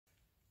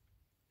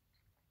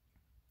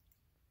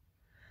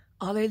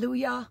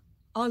Alleluia,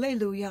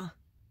 alleluia.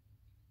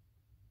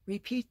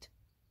 Repeat.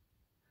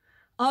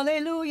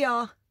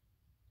 Alleluia,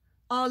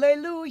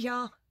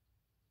 alleluia.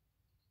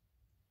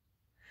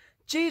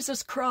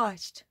 Jesus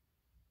Christ,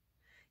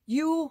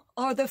 you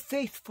are the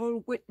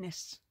faithful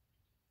witness,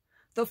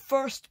 the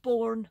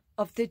firstborn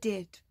of the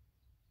dead.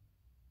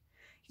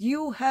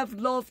 You have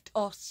loved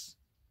us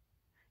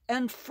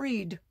and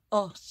freed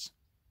us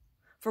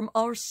from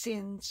our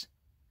sins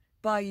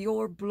by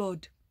your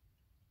blood.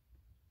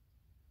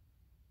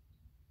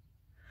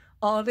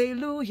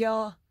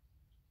 Alleluia,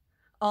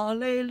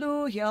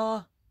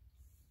 alleluia.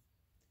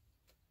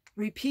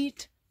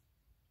 Repeat.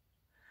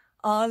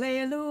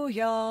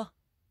 Alleluia,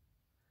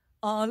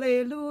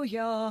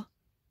 alleluia.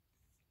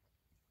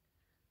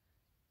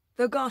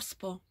 The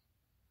Gospel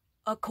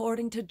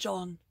according to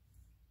John.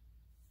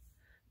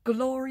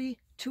 Glory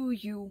to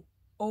you,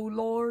 O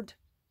Lord.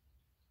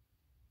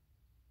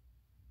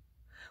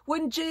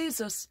 When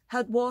Jesus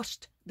had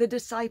washed the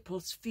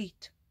disciples'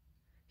 feet,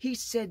 he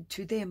said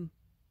to them,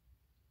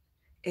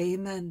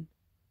 Amen,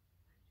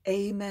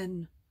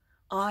 amen,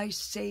 I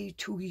say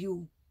to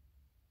you,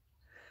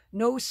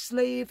 no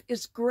slave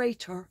is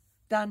greater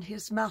than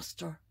his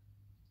master,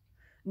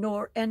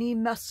 nor any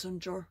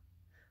messenger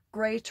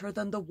greater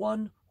than the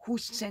one who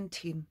sent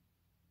him.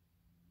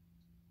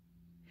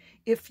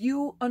 If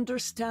you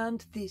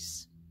understand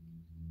this,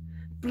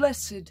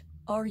 blessed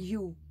are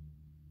you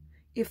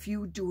if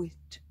you do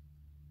it.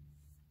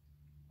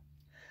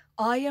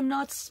 I am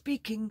not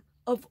speaking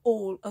of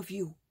all of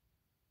you.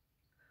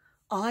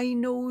 I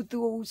know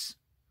those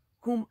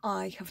whom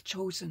I have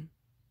chosen.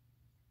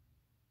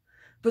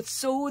 But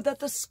so that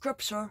the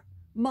scripture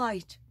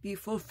might be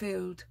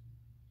fulfilled,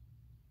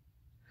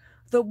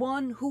 the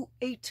one who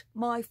ate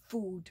my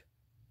food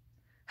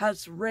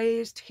has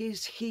raised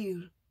his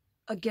heel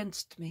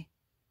against me.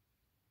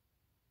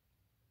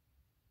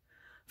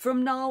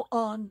 From now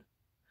on,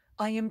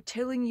 I am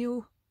telling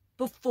you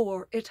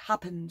before it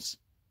happens,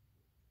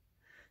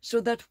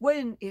 so that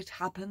when it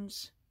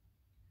happens,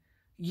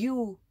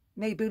 you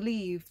may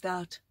believe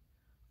that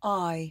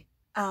I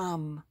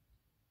am.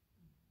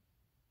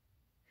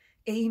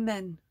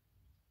 Amen,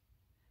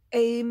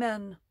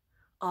 amen,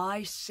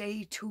 I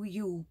say to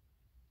you,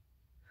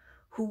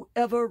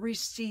 whoever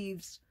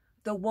receives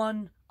the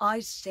one I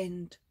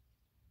send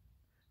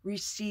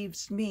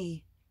receives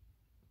me,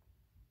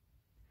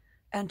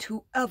 and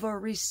whoever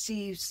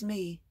receives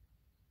me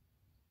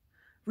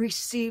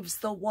receives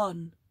the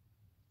one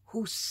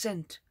who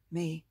sent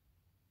me.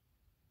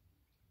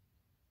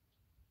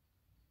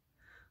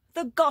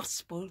 The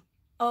Gospel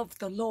of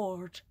the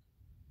Lord.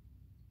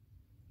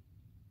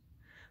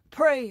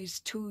 Praise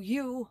to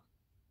you,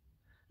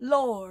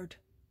 Lord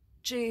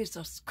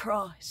Jesus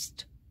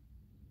Christ.